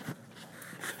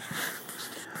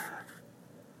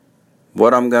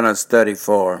What I'm going to study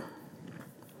for.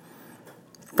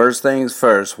 First things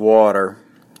first, water.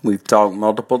 We've talked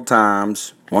multiple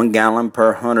times, 1 gallon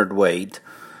per hundredweight.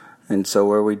 And so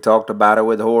where we talked about it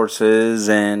with horses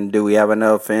and do we have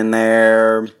enough in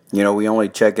there? We only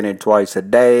checking it twice a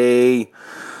day.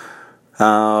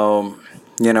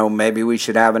 Maybe we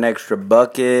should have an extra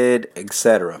bucket,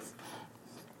 etc.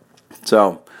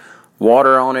 So,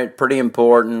 water on it, pretty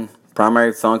important.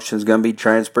 Primary function is going to be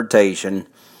transportation.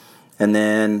 And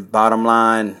then, bottom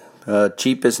line,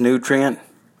 cheapest nutrient.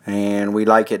 And we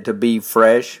like it to be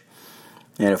fresh.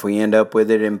 And if we end up with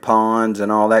it in ponds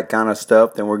and all that kind of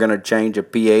stuff, then we're going to change a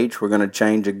pH. We're going to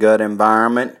change a gut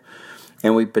environment.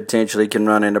 And we potentially can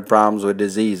run into problems with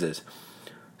diseases.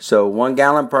 So 1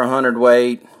 gallon per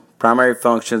hundredweight. Primary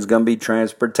function is going to be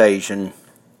transportation.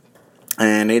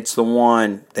 And it's the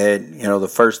one that, the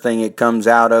first thing it comes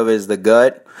out of is the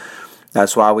gut.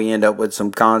 That's why we end up with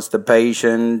some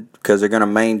constipation, because they're going to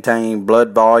maintain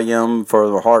blood volume for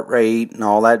the heart rate and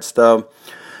all that stuff.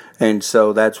 And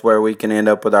so that's where we can end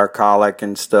up with our colic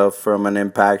and stuff from an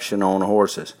impaction on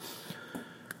horses.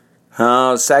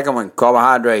 Second one,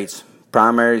 carbohydrates.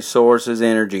 Primary source is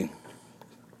energy.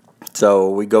 So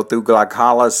we go through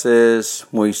glycolysis.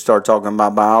 We start talking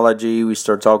about biology. We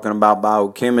start talking about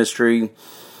biochemistry.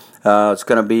 It's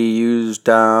going to be used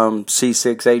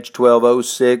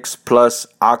C6H12O6 plus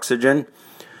oxygen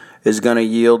is going to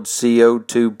yield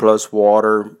CO2 plus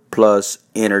water plus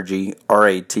energy, or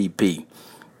ATP.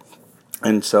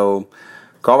 And so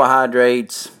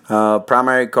carbohydrates,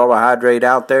 primary carbohydrate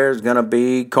out there is going to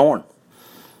be corn.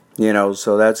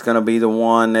 So that's going to be the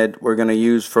one that we're going to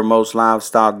use for most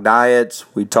livestock diets.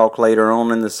 We talk later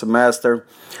on in the semester.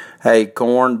 Hey,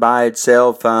 corn by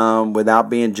itself, without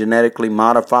being genetically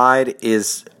modified,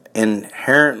 is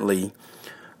inherently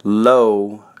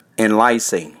low in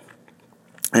lysine.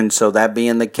 And so that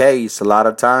being the case, a lot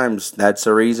of times that's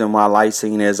the reason why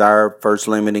lysine is our first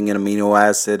limiting amino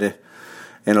acid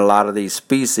in a lot of these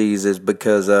species, is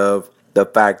because of the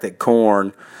fact that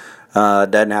corn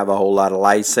doesn't have a whole lot of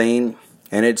lysine,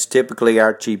 and it's typically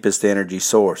our cheapest energy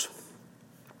source.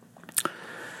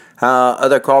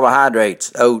 Other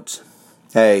carbohydrates, oats.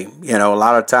 Hey, a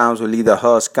lot of times we leave the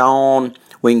husk on.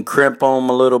 We can crimp them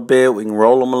a little bit. We can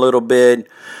roll them a little bit.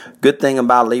 Good thing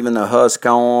about leaving the husk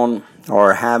on,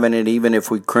 or having it, even if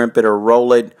we crimp it or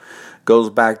roll it, goes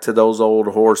back to those old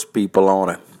horse people on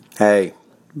it. Hey,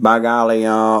 by golly,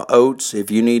 oats,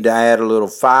 if you need to add a little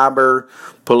fiber,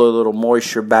 pull a little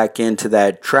moisture back into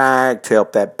that tract,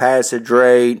 help that passage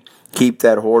rate, keep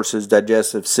that horse's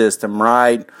digestive system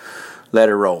right, let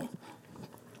it roll.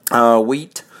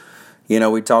 Wheat,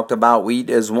 we talked about wheat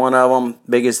as one of them.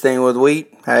 Biggest thing with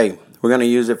wheat, hey, we're going to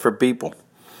use it for people.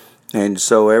 And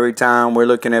so every time we're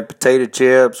looking at potato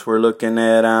chips, we're looking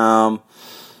at, other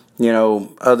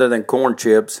than corn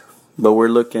chips, but we're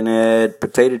looking at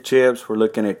potato chips, we're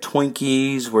looking at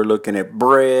Twinkies, we're looking at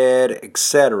bread,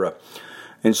 etc.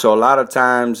 And so a lot of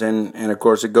times, and of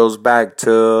course it goes back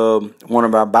to one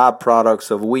of our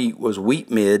byproducts of wheat was wheat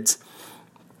midds.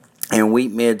 And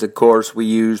wheat midds, of course, we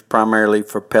use primarily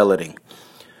for pelleting.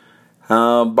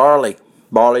 Barley.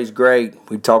 Barley's great.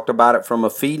 We talked about it from a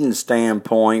feeding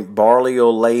standpoint. Barley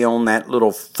will lay on that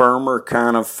little firmer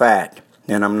kind of fat.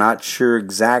 And I'm not sure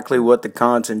exactly what the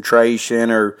concentration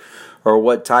or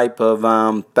what type of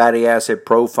fatty acid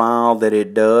profile that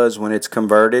it does when it's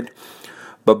converted.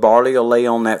 But barley will lay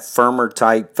on that firmer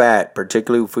type fat,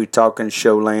 particularly if we're talking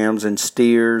show lambs and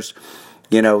steers,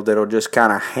 that'll just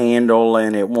kind of handle,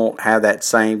 and it won't have that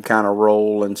same kind of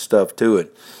roll and stuff to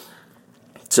it.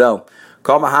 So,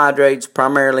 carbohydrates,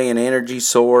 primarily an energy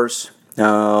source.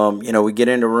 We get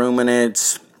into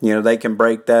ruminants. They can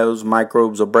break those.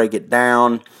 Microbes will break it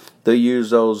down. They'll use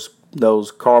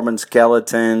those carbon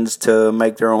skeletons to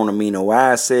make their own amino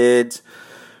acids,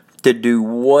 to do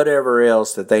whatever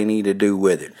else that they need to do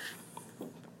with it.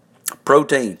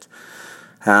 Proteins.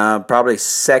 Probably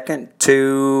second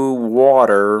to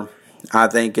water, I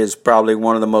think, is probably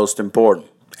one of the most important.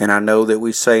 And I know that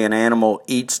we say an animal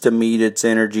eats to meet its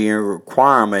energy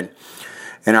requirement.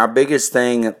 And our biggest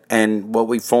thing, and what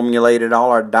we formulated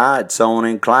all our diets on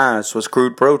in class, was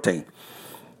crude protein.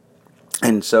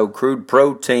 And so crude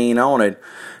protein on it,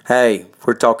 hey,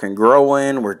 we're talking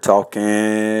growing, we're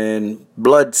talking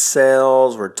blood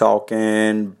cells, we're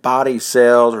talking body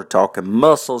cells, we're talking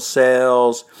muscle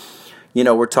cells,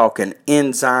 we're talking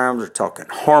enzymes, we're talking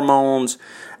hormones,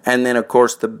 and then, of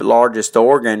course, the largest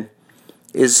organ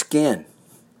is skin.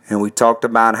 And we talked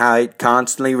about how it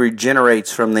constantly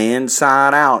regenerates from the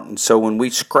inside out. And so when we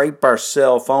scrape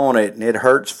ourselves on it and it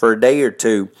hurts for a day or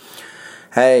two,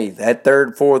 hey, that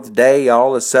third, fourth day,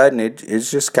 all of a sudden,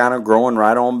 it's just kind of growing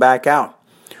right on back out.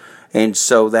 And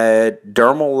so that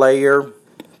dermal layer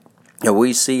that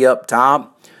we see up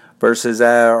top versus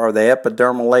or the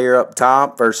epidermal layer up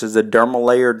top versus the dermal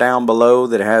layer down below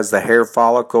that has the hair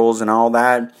follicles and all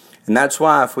that. And that's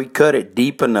why if we cut it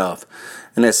deep enough,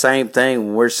 and the same thing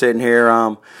when we're sitting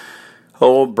here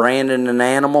branding an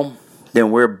animal, then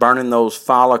we're burning those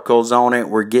follicles on it.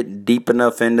 We're getting deep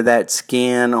enough into that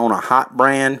skin on a hot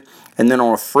brand. And then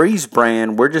on a freeze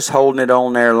brand, we're just holding it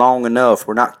on there long enough.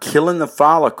 We're not killing the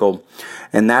follicle.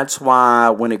 And that's why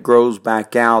when it grows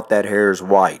back out, that hair is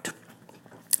white.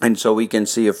 And so we can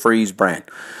see a freeze brand.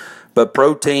 But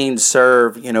proteins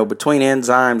serve, between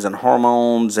enzymes and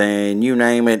hormones and you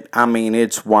name it,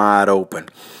 it's wide open.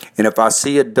 And if I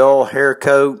see a dull hair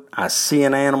coat, I see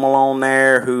an animal on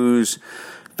there whose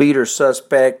feet are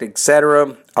suspect,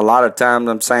 etc., a lot of times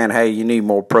I'm saying, hey, you need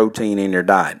more protein in your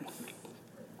diet.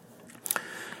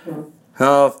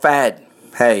 Fat.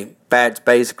 Hey, fat's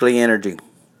basically energy.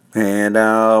 And,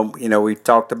 we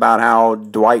talked about how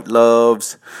Dwight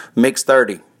loves Mix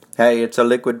 30. Hey, it's a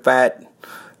liquid fat.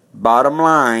 Bottom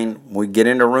line, we get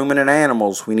into ruminant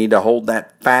animals, we need to hold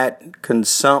that fat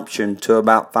consumption to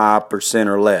about 5%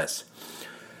 or less.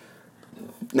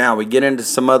 Now, we get into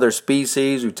some other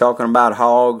species. We're talking about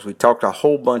hogs. We talked a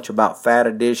whole bunch about fat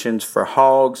additions for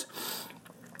hogs.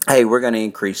 Hey, we're going to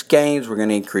increase gains. We're going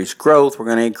to increase growth. We're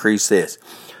going to increase this.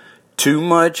 Too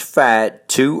much fat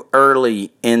too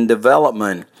early in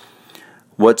development,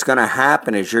 what's going to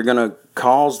happen is you're going to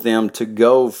cause them to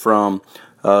go from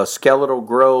skeletal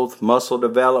growth, muscle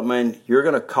development. You're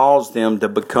going to cause them to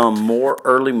become more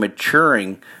early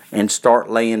maturing and start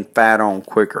laying fat on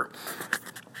quicker.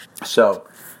 So,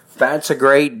 fat's a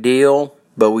great deal,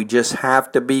 but we just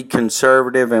have to be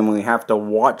conservative and we have to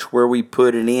watch where we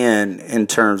put it in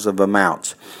terms of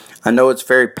amounts. I know it's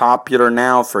very popular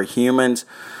now for humans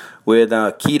with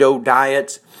keto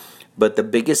diets, but the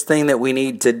biggest thing that we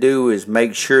need to do is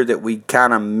make sure that we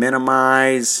kind of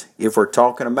minimize, if we're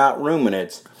talking about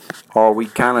ruminants, or we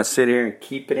kind of sit here and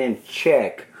keep it in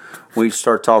check, we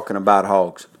start talking about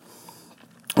hogs.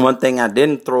 One thing I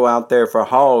didn't throw out there for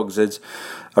hogs is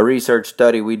a research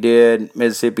study we did at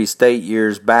Mississippi State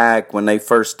years back when they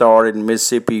first started.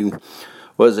 Mississippi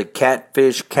was a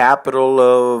catfish capital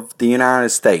of the United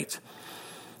States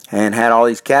and had all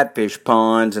these catfish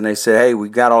ponds, and they said, hey, we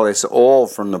got all this oil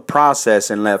from the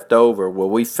processing left over. Well,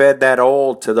 we fed that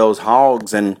oil to those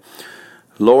hogs, and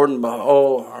Lord and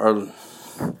behold,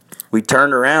 we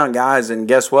turned around, guys, and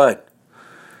guess what?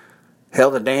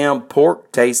 Hell, the damn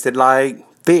pork tasted like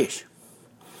fish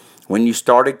when you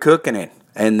started cooking it.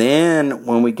 And then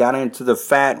when we got into the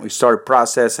fat, we started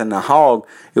processing the hog,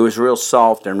 it was real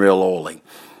soft and real oily.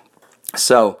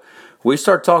 So we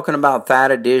start talking about fat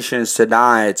additions to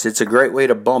diets. It's a great way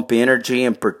to bump energy,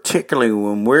 and particularly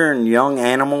when we're in young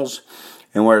animals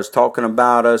and we're talking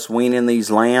about us weaning these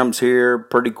lambs here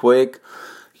pretty quick.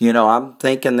 I'm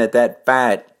thinking that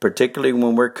fat, particularly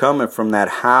when we're coming from that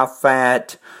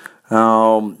high-fat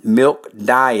milk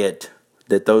diet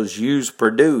that those ewes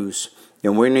produce,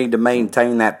 and we need to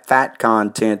maintain that fat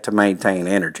content to maintain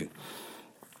energy.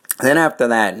 Then after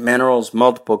that, minerals,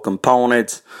 multiple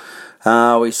components.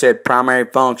 We said primary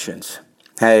functions.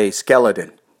 Hey,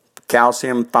 skeleton,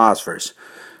 calcium, phosphorus.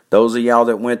 Those of y'all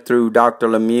that went through Dr.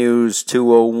 Lemieux's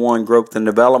 201 growth and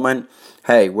development,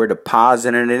 hey, we're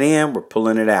depositing it in, we're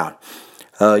pulling it out.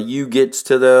 You gets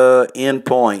to the end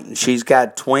point and she's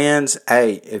got twins.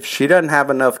 Hey, if she doesn't have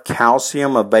enough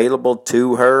calcium available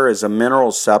to her as a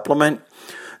mineral supplement,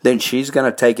 then she's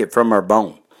going to take it from her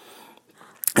bone.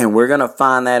 And we're going to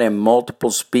find that in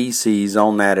multiple species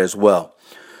on that as well.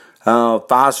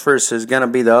 Phosphorus is going to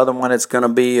be the other one that's going to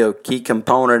be a key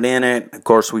component in it. Of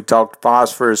course, we talked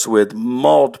phosphorus with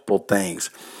multiple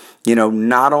things.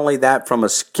 Not only that, from a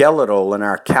skeletal and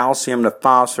our calcium to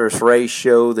phosphorus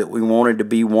ratio that we wanted to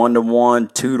be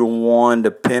 1-to-1, 2-to-1,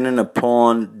 depending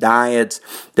upon diets,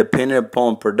 depending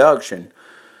upon production.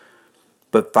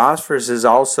 But phosphorus is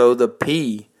also the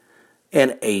P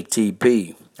in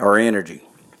ATP, or energy.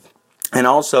 And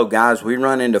also, guys, we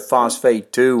run into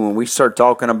phosphate too when we start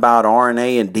talking about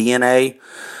RNA and DNA.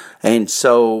 And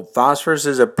so phosphorus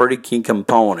is a pretty key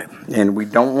component. And we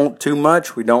don't want too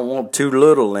much, we don't want too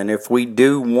little. And if we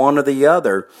do one or the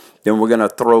other, then we're going to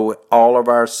throw all of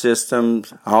our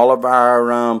systems, all of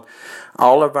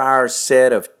our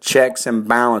set of checks and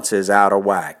balances out of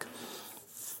whack.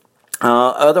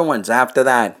 Other ones after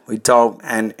that, we talk,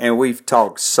 and we've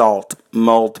talked salt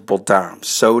multiple times,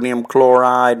 sodium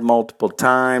chloride multiple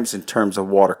times in terms of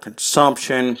water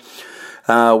consumption.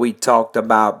 We talked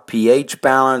about pH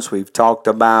balance. We've talked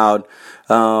about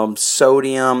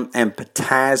sodium and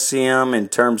potassium in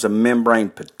terms of membrane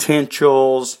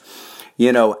potentials.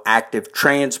 Active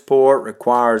transport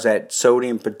requires that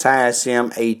sodium, potassium,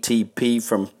 ATP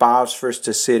from phosphorus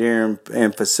to sit here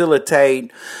and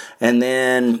facilitate. And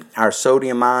then our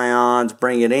sodium ions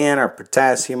bring it in. Our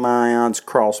potassium ions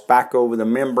cross back over the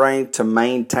membrane to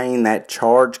maintain that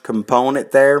charge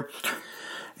component there.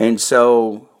 And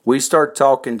so we start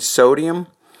talking sodium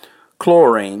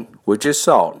chlorine, which is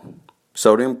salt,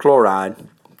 sodium chloride,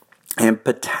 and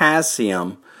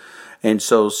potassium. And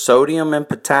so sodium and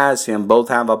potassium both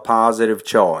have a positive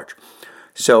charge.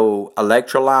 So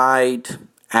electrolyte,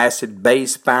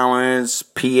 acid-base balance,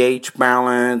 pH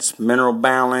balance, mineral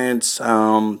balance,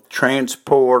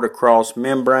 transport across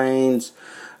membranes,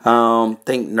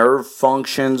 think nerve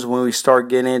functions when we start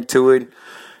getting into it.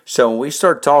 So when we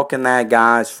start talking that,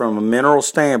 guys, from a mineral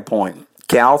standpoint,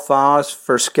 CalPhos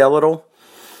for skeletal.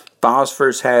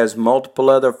 Phosphorus has multiple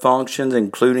other functions,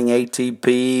 including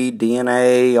ATP,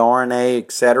 DNA, RNA,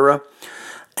 etc.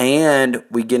 And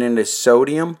we get into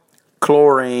sodium,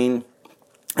 chlorine,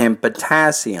 and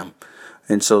potassium.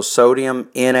 And so sodium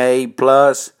Na+,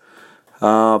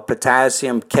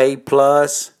 potassium K+,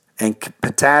 and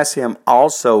potassium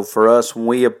also for us when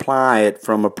we apply it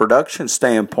from a production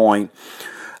standpoint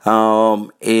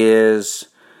is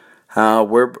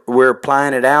we're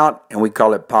applying it out and we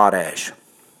call it potash.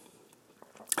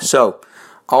 So,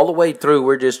 all the way through,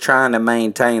 we're just trying to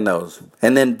maintain those.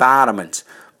 And then vitamins.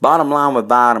 Bottom line with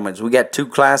vitamins, we got two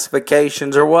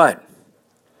classifications or what?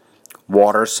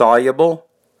 Water soluble,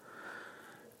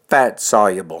 fat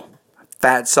soluble.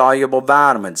 Fat soluble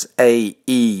vitamins, A,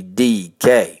 E, D,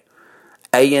 K.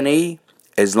 A and E,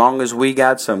 as long as we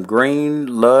got some green,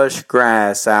 lush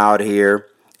grass out here,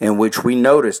 in which we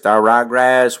noticed our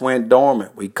ryegrass went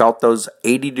dormant. We caught those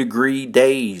 80-degree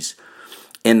days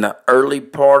in the early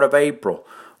part of April.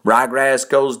 Ryegrass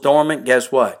goes dormant,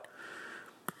 guess what?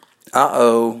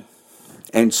 And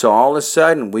so all of a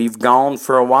sudden, we've gone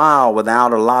for a while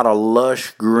without a lot of lush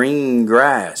green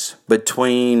grass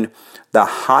between the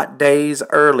hot days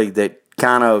early that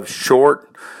kind of shorted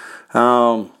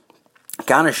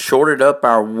up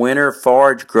our winter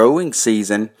forage growing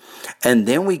season. And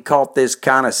then we caught this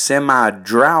kind of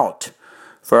semi-drought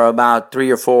for about 3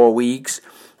 or 4 weeks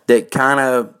that kind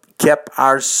of kept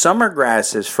our summer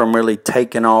grasses from really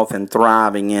taking off and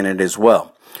thriving in it as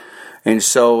well. And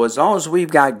so as long as we've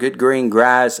got good green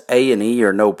grass, A and E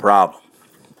are no problem.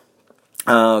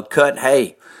 Cut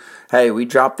hay. Hey, we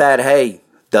drop that hay.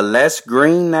 The less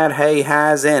green that hay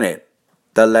has in it,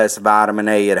 the less vitamin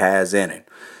A it has in it.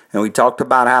 And we talked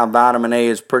about how vitamin A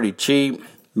is pretty cheap.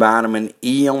 Vitamin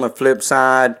E on the flip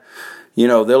side,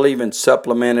 they'll even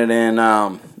supplement it in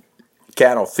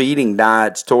cattle feeding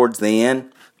diets towards the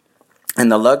end. And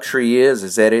the luxury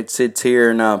is that it sits here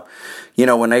and,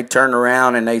 when they turn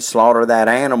around and they slaughter that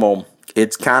animal,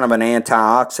 it's kind of an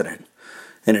antioxidant.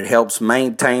 And it helps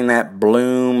maintain that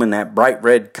bloom and that bright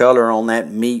red color on that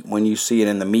meat when you see it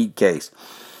in the meat case.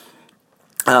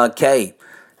 Okay,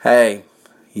 hey,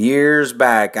 years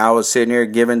back, I was sitting here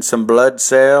giving some blood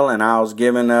cell, and I was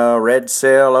giving a red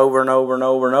cell over and over and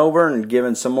over and over, and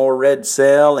giving some more red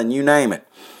cell, and you name it.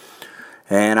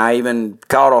 And I even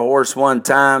caught a horse one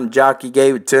time, jockey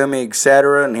gave it to me,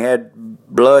 etc., and had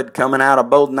blood coming out of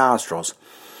both nostrils.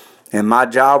 And my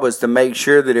job was to make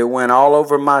sure that it went all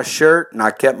over my shirt, and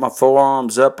I kept my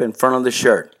forearms up in front of the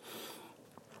shirt.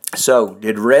 So,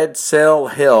 did red cell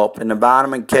help and the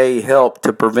vitamin K help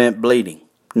to prevent bleeding?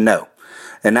 No.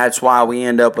 And that's why we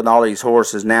end up with all these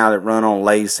horses now that run on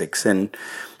Lasix. And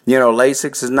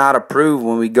Lasix is not approved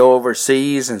when we go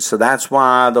overseas, and so that's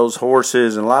why those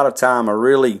horses, and a lot of time, a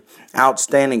really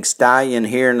outstanding stallion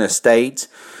here in the States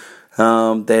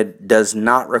that does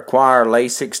not require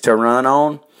Lasix to run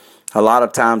on, a lot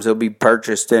of times they'll be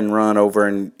purchased and run over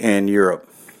in Europe.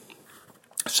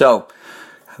 So,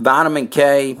 vitamin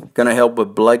K, going to help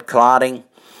with blood clotting,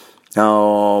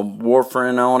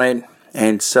 warfarin on it,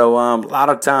 and so a lot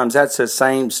of times that's the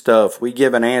same stuff. We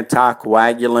give an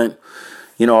anticoagulant.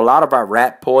 A lot of our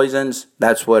rat poisons,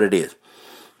 that's what it is.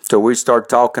 So we start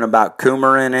talking about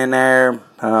coumarin in there,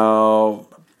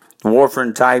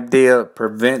 warfarin type deal,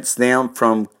 prevents them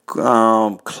from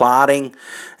clotting.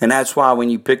 And that's why when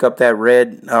you pick up that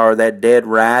red or that dead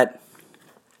rat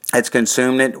that's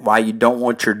consumed it, why you don't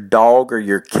want your dog or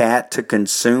your cat to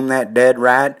consume that dead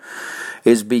rat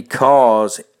is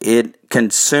because it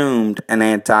consumed an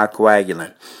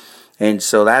anticoagulant. And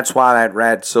so that's why that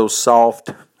rat's so soft.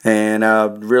 And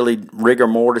really rigor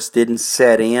mortis didn't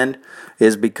set in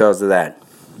is because of that.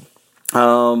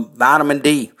 Vitamin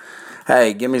D.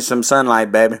 Hey, give me some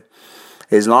sunlight, baby.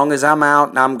 As long as I'm out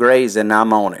and I'm grazing,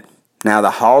 I'm on it. Now,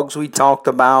 the hogs we talked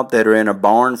about that are in a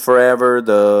barn forever,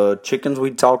 the chickens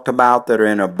we talked about that are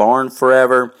in a barn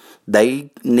forever, they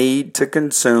need to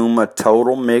consume a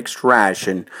total mixed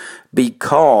ration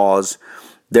because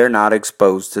they're not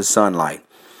exposed to sunlight.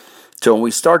 So when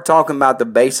we start talking about the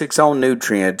basics on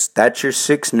nutrients, that's your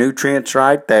 6 nutrients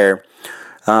right there.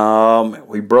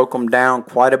 We broke them down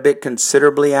quite a bit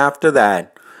considerably after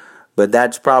that, but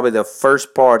that's probably the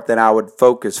first part that I would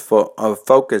focus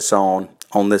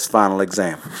on this final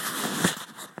exam.